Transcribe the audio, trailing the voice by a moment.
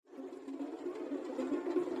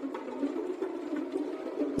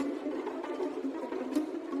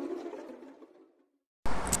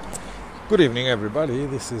Good evening, everybody.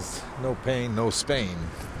 This is No Pain, No Spain.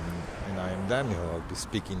 And I am Daniel. I'll be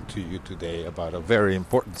speaking to you today about a very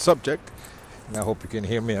important subject. And I hope you can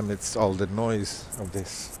hear me amidst all the noise of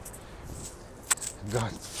this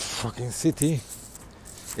god fucking city.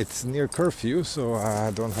 It's near curfew, so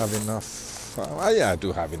I don't have enough. I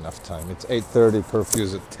do have enough time. It's 8:30,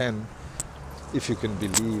 curfew's at 10. If you can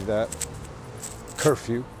believe that.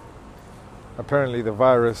 Curfew. Apparently the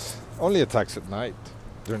virus only attacks at night.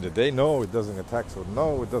 During the day, no, it doesn't attack. So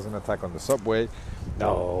no, it doesn't attack on the subway.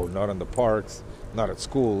 No, not on the parks, not at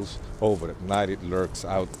schools. Oh, but at night it lurks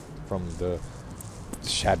out from the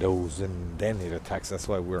shadows and then it attacks. That's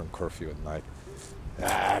why we're on curfew at night.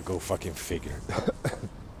 Go fucking figure.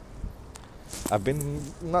 I've been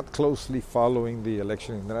not closely following the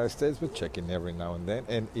election in the United States, but checking every now and then,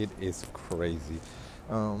 and it is crazy.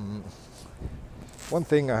 One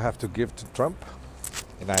thing I have to give to Trump,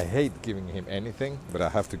 and I hate giving him anything, but I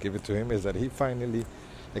have to give it to him, is that he finally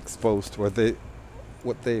exposed what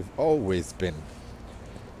they've always been.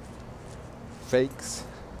 Fakes,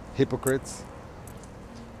 hypocrites,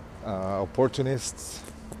 opportunists,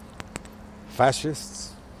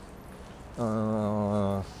 fascists,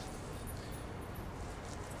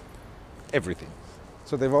 everything.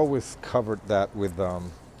 So they've always covered that with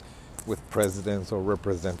presidents or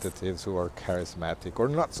representatives who are charismatic or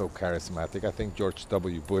not so charismatic. I think George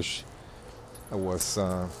W. Bush was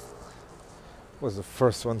the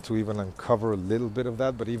first one to even uncover a little bit of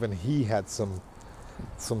that, but even he had some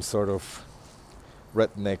sort of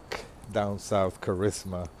redneck down south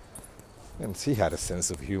charisma, and he had a sense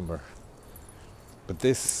of humor. But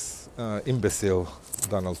this imbecile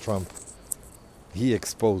Donald Trump, he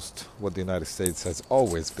exposed what the United States has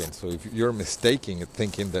always been. So if you're mistaking it,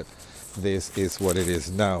 thinking that this is what it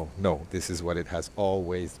is now, no, this is what it has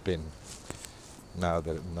always been.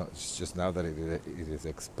 It's just now that it is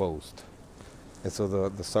exposed. And so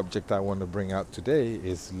the subject I want to bring out today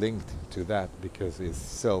is linked to that, because it's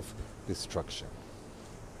self-destruction.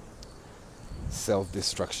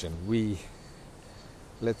 Self-destruction.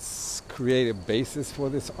 Let's create a basis for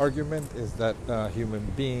this argument, is that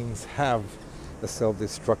human beings have a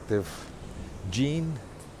self-destructive gene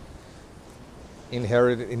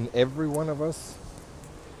inherited in every one of us.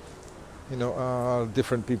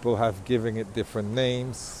 Different people have given it different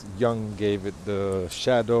names. Jung gave it the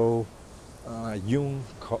shadow. Jung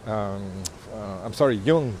called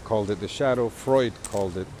it the shadow. Freud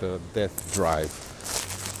called it the death drive.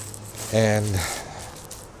 And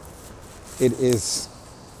it's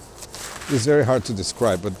very hard to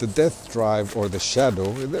describe, but the death drive or the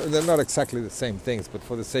shadow, they're not exactly the same things, but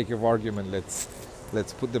for the sake of argument, let's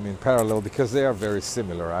put them in parallel, because they are very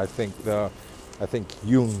similar. I think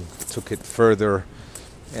Jung took it further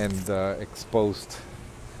and exposed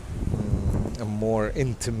a more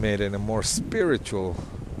intimate and a more spiritual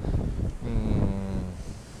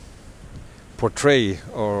portray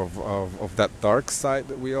of that dark side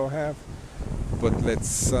that we all have. But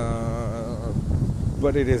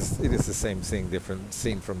but it is the same thing,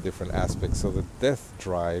 seen from different aspects. So the death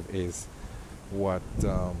drive is what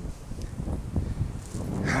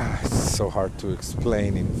it's so hard to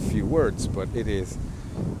explain in few words, but it is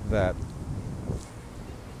that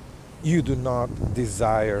you do not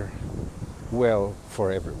desire well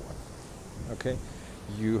for everyone. Okay,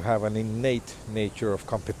 you have an innate nature of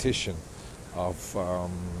competition, of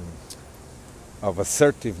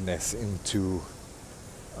assertiveness into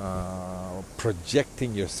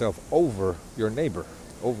projecting yourself over your neighbor,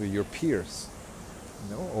 over your peers,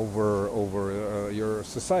 over your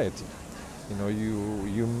society.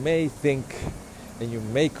 You may think and you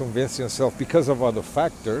may convince yourself, because of other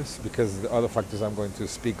factors, because the other factors I'm going to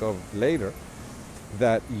speak of later,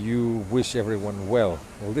 that you wish everyone well.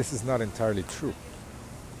 Well, this is not entirely true.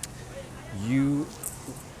 You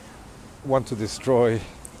want to destroy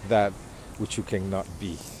that which you cannot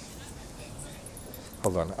be.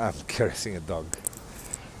 Hold on, I'm caressing a dog.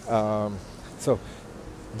 So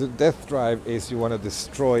the death drive is you want to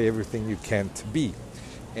destroy everything you can't be,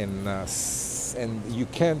 and you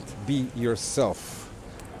can't be yourself.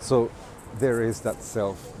 So there is that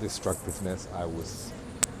self-destructiveness I was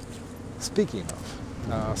speaking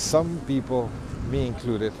of. Some people, me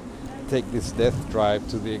included, take this death drive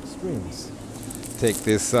to the extremes. Take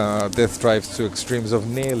this death drive to extremes of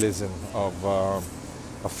nihilism, of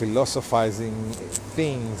philosophizing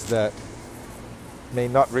things that may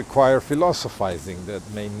not require philosophizing, that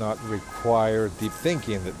may not require deep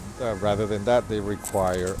thinking, that rather than that they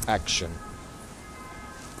require action.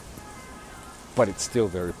 But it's still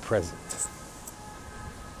very present.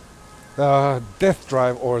 The death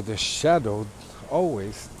drive or the shadow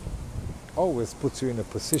always puts you in a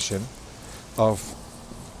position of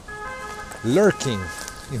lurking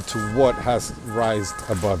into what has rised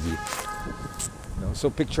above you. So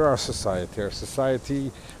picture our society. Our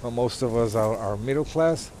society, most of us are middle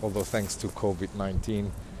class, although thanks to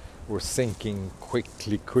COVID-19, we're sinking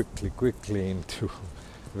quickly into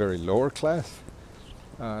very lower class.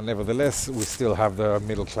 Nevertheless, we still have the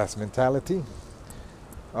middle class mentality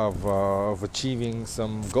of achieving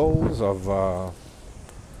some goals,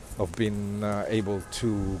 of being able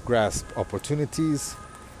to grasp opportunities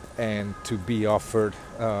and to be offered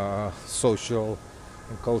social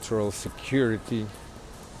and cultural security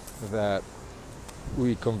that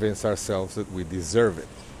we convince ourselves that we deserve it.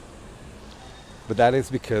 But that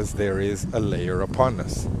is because there is a layer upon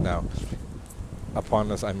us. Now,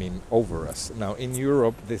 upon us, I mean over us. Now, in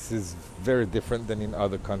Europe, this is very different than in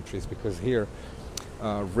other countries, because here,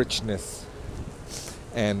 richness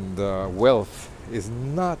and wealth is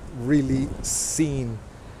not really seen,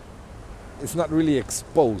 it's not really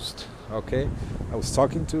exposed, okay? I was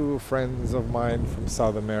talking to friends of mine from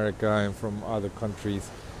South America and from other countries,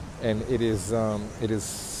 and it is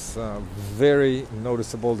very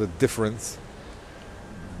noticeable, the difference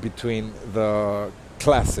between the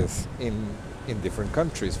classes in different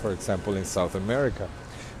countries. For example, in South America,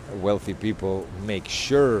 wealthy people make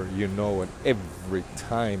sure you know at every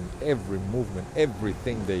time, every movement,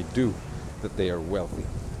 everything they do, that they are wealthy.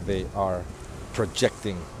 They are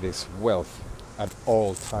projecting this wealth at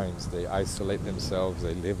all times. They isolate themselves,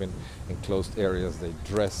 they live in enclosed areas, they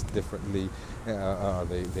dress differently,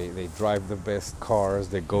 they drive the best cars,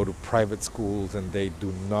 they go to private schools, and they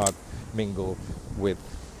do not mingle with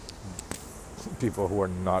people who are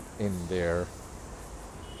not in their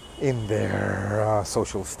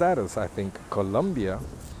social status. I think Colombia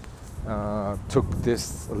took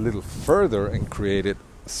this a little further and created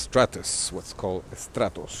stratus, what's called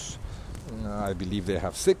stratos. I believe they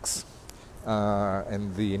have 6,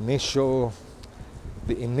 and the initial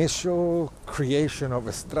creation of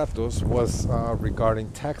stratos was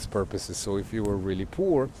regarding tax purposes. So if you were really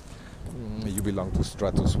poor, you belong to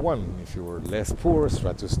stratus 1. If you were less poor,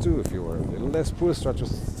 stratus 2. If you were a little less poor,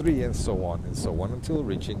 stratus 3, and so on until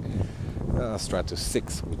reaching stratus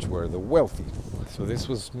 6, which were the wealthy. So this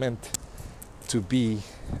was meant to be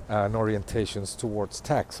an orientation towards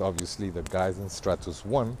tax. Obviously, the guys in stratus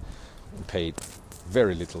 1 paid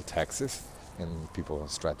very little taxes, and people in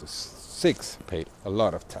stratus 6 paid a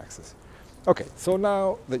lot of taxes. Okay, so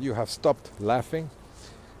now that you have stopped laughing,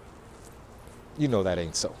 you know that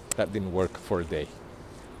ain't so. That didn't work for a day.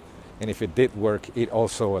 And if it did work, it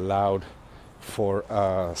also allowed for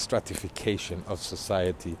stratification of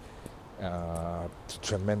society to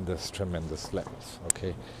tremendous levels.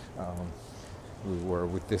 Okay, we were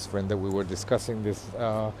with this friend that we were discussing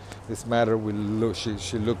this matter.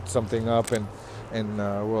 She looked something up, and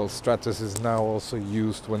well, stratus is now also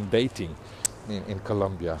used when dating in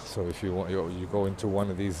Colombia. So if you go into one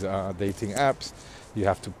of these dating apps, you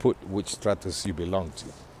have to put which stratus you belong to.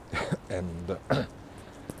 And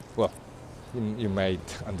well, you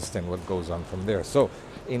might understand what goes on from there. So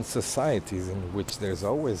in societies in which there's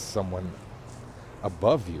always someone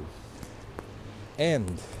above you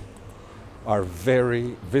and are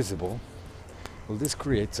very visible, well, this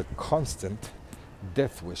creates a constant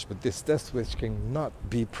death wish. But this death wish cannot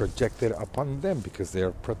be projected upon them, because they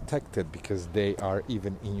are protected, because they are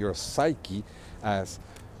even in your psyche as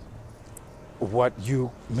what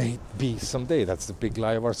you may be someday. That's the big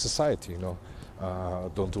lie of our society,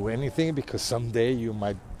 don't do anything, because someday you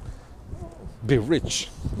might be rich.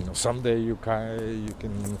 Someday you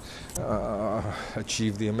can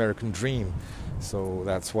achieve the American dream. So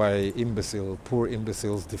that's why poor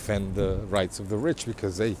imbeciles defend the rights of the rich,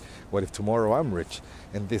 because what if tomorrow I'm rich?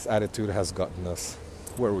 And this attitude has gotten us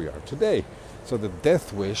where we are today. So the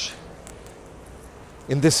death wish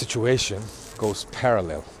in this situation goes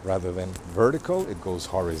parallel rather than vertical. It goes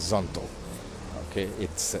horizontal. Okay,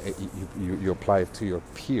 it's you apply it to your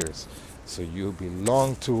peers. So you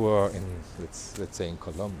belong to let's say in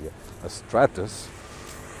Colombia, a stratus.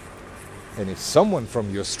 And if someone from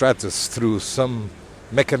your stratus, through some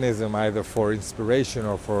mechanism, either for inspiration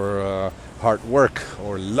or for hard work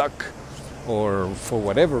or luck or for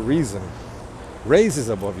whatever reason, raises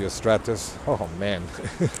above your stratus, oh man,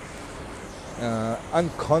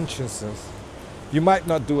 unconsciousness. You might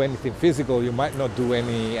not do anything physical, you might not do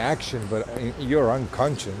any action, but your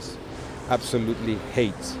unconscious absolutely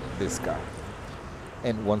hates this guy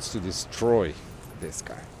and wants to destroy this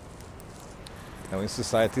guy. Now, in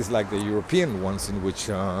societies like the European ones, in which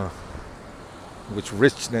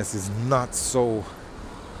richness is not so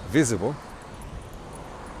visible,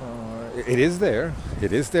 it is there,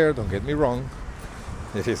 don't get me wrong,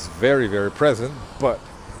 It is very, very present, but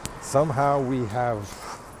somehow we have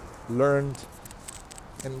learned,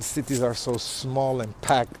 and cities are so small and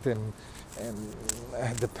packed, and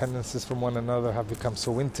dependencies from one another have become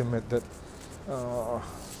so intimate that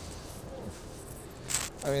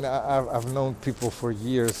I've known people for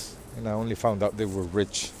years, and I only found out they were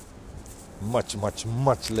rich much, much,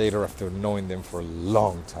 much later after knowing them for a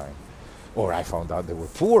long time. Or I found out they were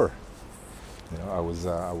poor. I was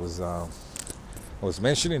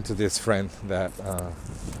mentioning to this friend that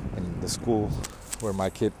in the school where my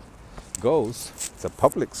kid goes, it's a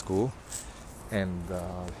public school, and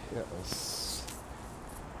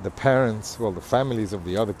the parents, well, the families of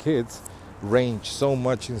the other kids range so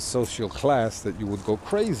much in social class that you would go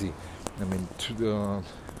crazy. I mean,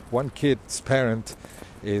 one kid's parent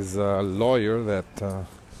is a lawyer that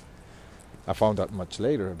I found out much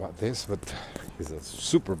later about this, but he's a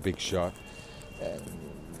super big shot, and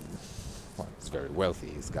well, he's very wealthy.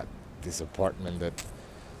 He's got this apartment that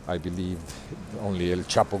I believe only El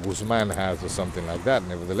Chapo Guzman has or something like that.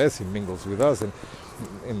 Nevertheless, he mingles with us, and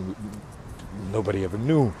nobody ever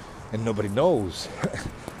knew, and nobody knows.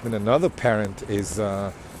 And another parent is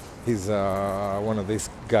he's one of these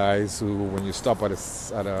guys who, when you stop at a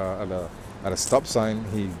stop sign,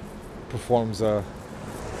 he performs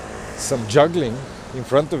some juggling in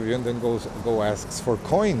front of you, and then go asks for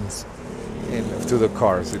coins to the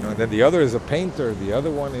cars. And then the other is a painter. The other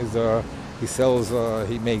one is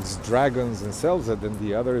he makes dragons and sells it. And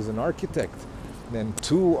the other is an architect. Then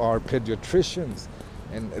two are pediatricians.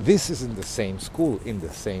 And this is in the same school, in the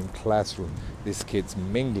same classroom. These kids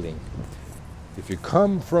mingling. If you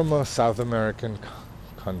come from a South American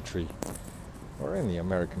country, or any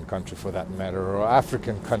American country for that matter, or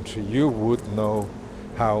African country, you would know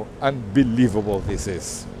how unbelievable this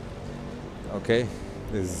is. Okay?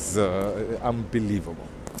 This is unbelievable.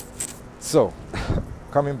 So,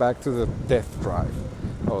 coming back to the death drive,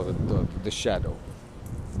 or the shadow.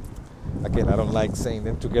 Again, I don't like saying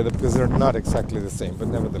them together because they're not exactly the same, but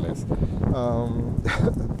nevertheless,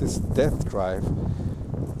 this death drive.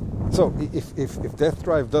 So, if death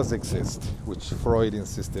drive does exist, which Freud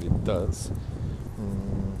insisted it does,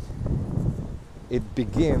 it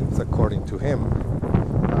begins, according to him,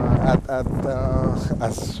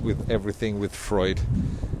 as with everything with Freud,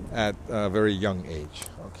 at a very young age.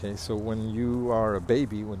 Okay, so when you are a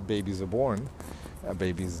baby, when babies are born,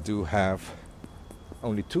 babies do have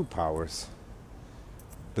only two powers,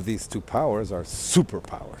 but these two powers are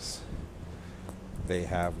superpowers. They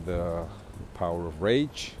have the power of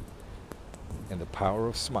rage and the power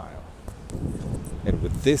of smile. And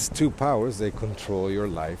with these two powers, they control your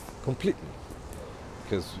life completely.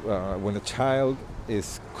 Because when a child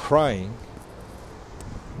is crying,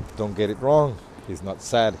 don't get it wrong, he's not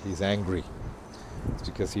sad, he's angry. It's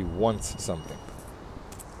because he wants something.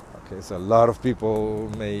 Okay, so a lot of people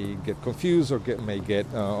may get confused or may get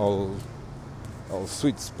all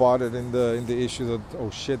sweet-spotted in the issue that,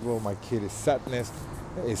 oh shit, well, my kid is sad,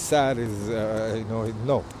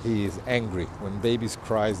 no, he is angry. When babies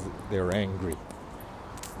cry, they're angry.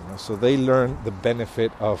 So they learn the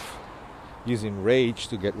benefit of using rage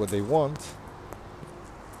to get what they want,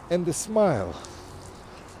 and the smile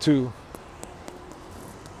to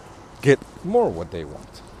get more what they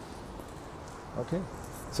want. Okay?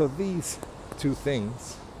 So these two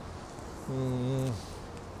things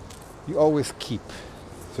you always keep.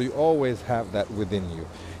 So you always have that within you.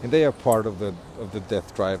 And they are part of the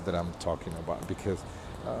death drive that I'm talking about, because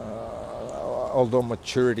although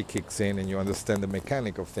maturity kicks in and you understand the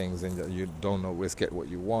mechanic of things, and you don't always get what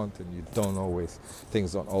you want, and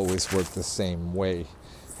things don't always work the same way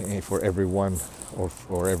for everyone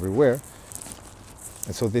or everywhere.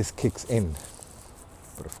 And so this kicks in.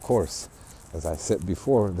 But of course, as I said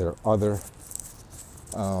before, there are other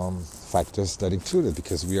factors that include it,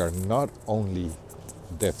 because we are not only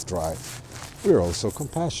death drive, we are also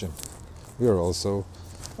compassion, we are also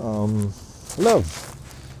love,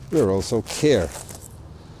 we are also care.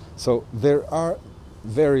 So there are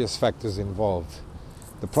various factors involved.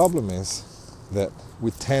 The problem is that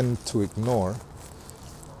we tend to ignore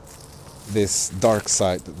this dark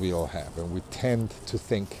side that we all have, and we tend to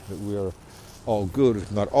think that we are all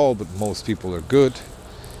good, not all, but most people are good,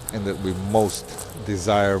 and that we most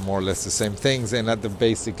desire more or less the same things, and at the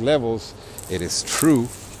basic levels it is true.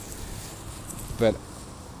 But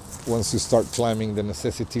once you start climbing the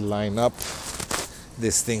necessity line up,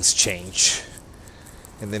 these things change,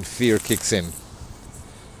 and then fear kicks in.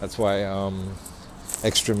 That's why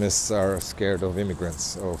extremists are scared of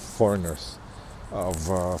immigrants, of foreigners,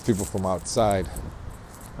 of people from outside,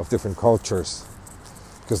 of different cultures,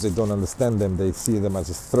 because they don't understand them. They see them as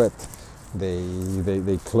a threat.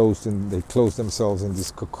 They close themselves in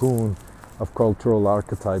this cocoon of cultural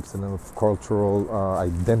archetypes and of cultural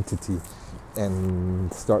identity,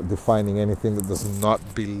 and start defining anything that does not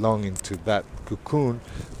belong into that cocoon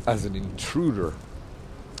as an intruder,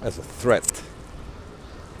 as a threat.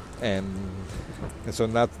 And so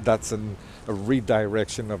that's a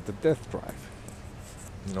redirection of the death drive.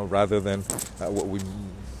 Rather than I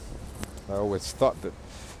always thought that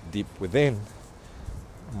deep within,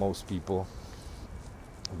 most people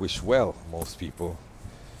wish well. Most people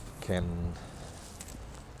can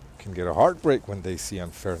get a heartbreak when they see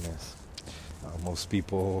unfairness. Most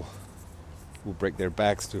people will break their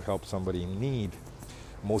backs to help somebody in need.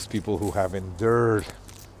 Most people who have endured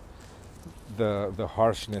the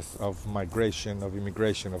harshness of migration, of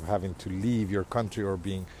immigration, of having to leave your country,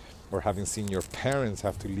 or having seen your parents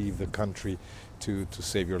have to leave the country to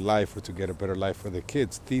save your life or to get a better life for their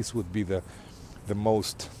kids. These would be the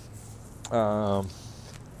most the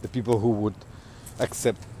people who would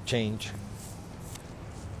accept change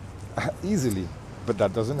easily, but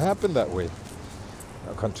that doesn't happen that way.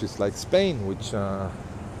 Countries like Spain, which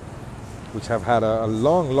have had a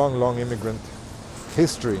long immigrant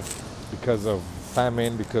history because of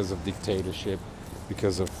famine, because of dictatorship,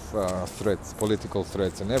 because of threats, political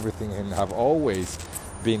threats and everything, and have always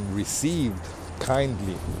been received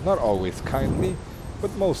kindly, not always kindly,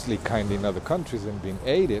 but mostly kindly in other countries, and been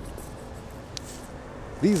aided.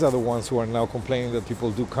 These are the ones who are now complaining that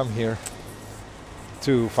people do come here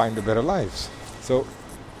to find a better lives. So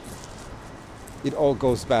it all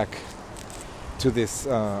goes back to this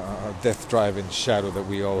death drive and shadow that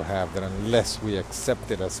we all have, that unless we accept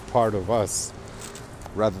it as part of us,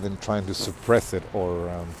 rather than trying to suppress it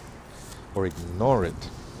or ignore it,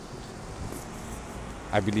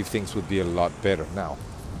 I believe things would be a lot better now.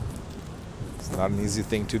 It's not an easy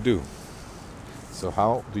thing to do. So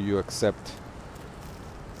how do you accept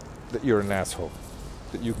that you're an asshole,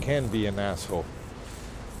 that you can be an asshole?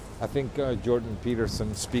 I think Jordan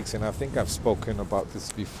Peterson speaks, and I think I've spoken about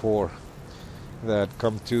this before, that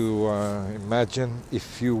come to imagine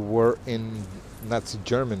if you were in Nazi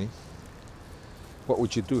Germany, what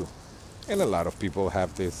would you do? And a lot of people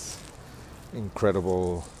have this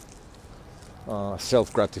incredible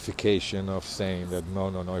self-gratification of saying that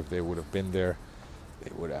no, if they would have been there,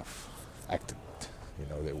 they would have acted,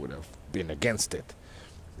 they would have been against it,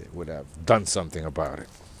 they would have done something about it.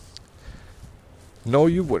 No,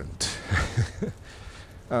 you wouldn't.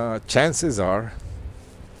 Chances are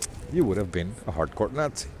you would have been a hardcore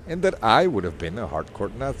Nazi, and that I would have been a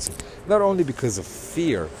hardcore Nazi. Not only because of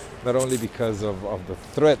fear, not only because of the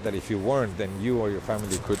threat that if you weren't, then you or your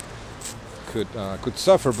family could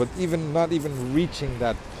suffer, but not even reaching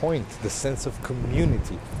that point, the sense of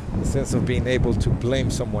community, the sense of being able to blame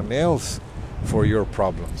someone else for your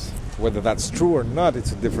problems. Whether that's true or not,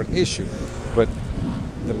 it's a different issue. But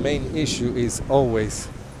the main issue is always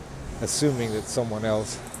assuming that someone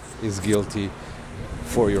else is guilty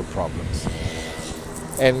for your problems.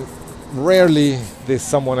 And rarely this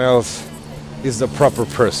someone else is the proper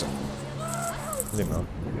person.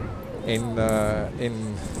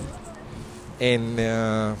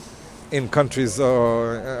 In countries,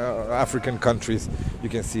 African countries, you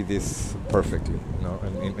can see this perfectly.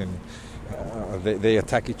 They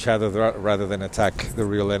attack each other rather than attack the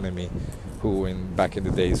real enemy, who back in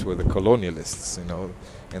the days were the colonialists.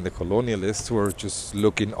 And the colonialists were just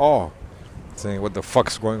looking awe, saying, "What the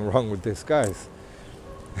fuck's going wrong with these guys?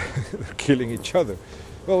 They're killing each other."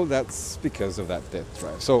 Well, that's because of that death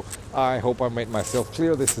drive. So I hope I made myself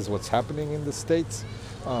clear. This is what's happening in the States.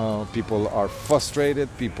 People are frustrated,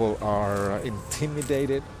 people are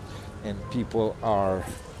intimidated, and people are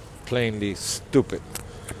plainly stupid.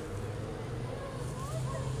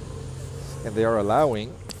 And they are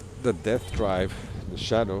allowing the death drive, the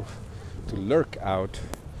shadow, to lurk out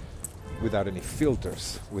without any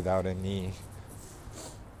filters, without any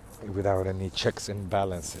checks and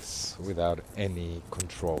balances, without any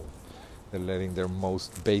control. They're letting their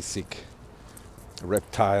most basic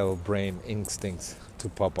reptile brain instincts to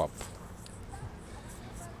pop up.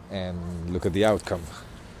 And look at the outcome.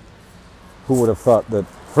 Who would have thought that,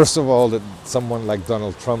 first of all, that someone like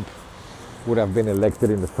Donald Trump would have been elected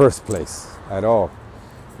in the first place at all?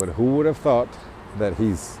 But who would have thought that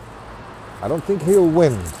I don't think he'll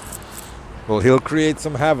win. Well, he'll create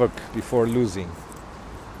some havoc before losing.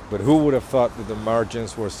 But who would have thought that the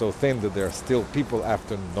margins were so thin that there are still people,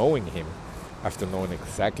 after knowing him, after knowing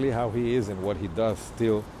exactly how he is and what he does,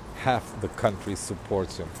 still half the country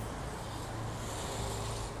supports him?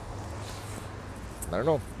 I don't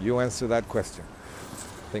know. You answer that question.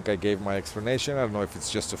 I think I gave my explanation. I don't know if it's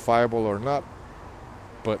justifiable or not,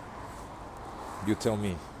 but You tell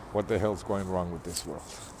me what the hell's going wrong with this world.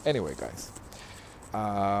 Anyway, guys,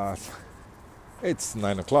 uh, it's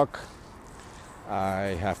 9 o'clock.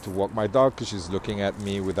 I have to walk my dog because she's looking at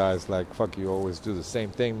me with eyes like, fuck, you always do the same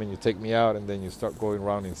thing when you take me out, and then you start going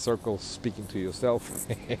around in circles speaking to yourself.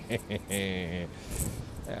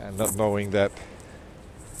 And not knowing that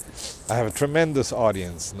I have a tremendous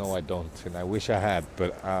audience. No, I don't, and I wish I had.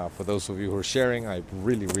 But for those of you who are sharing, I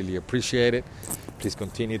really, really appreciate it. Please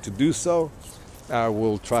continue to do so. I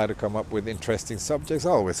will try to come up with interesting subjects. I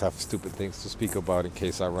always have stupid things to speak about in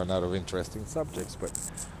case I run out of interesting subjects, but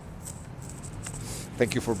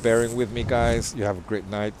thank you for bearing with me, guys. You have a great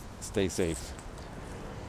night. Stay safe.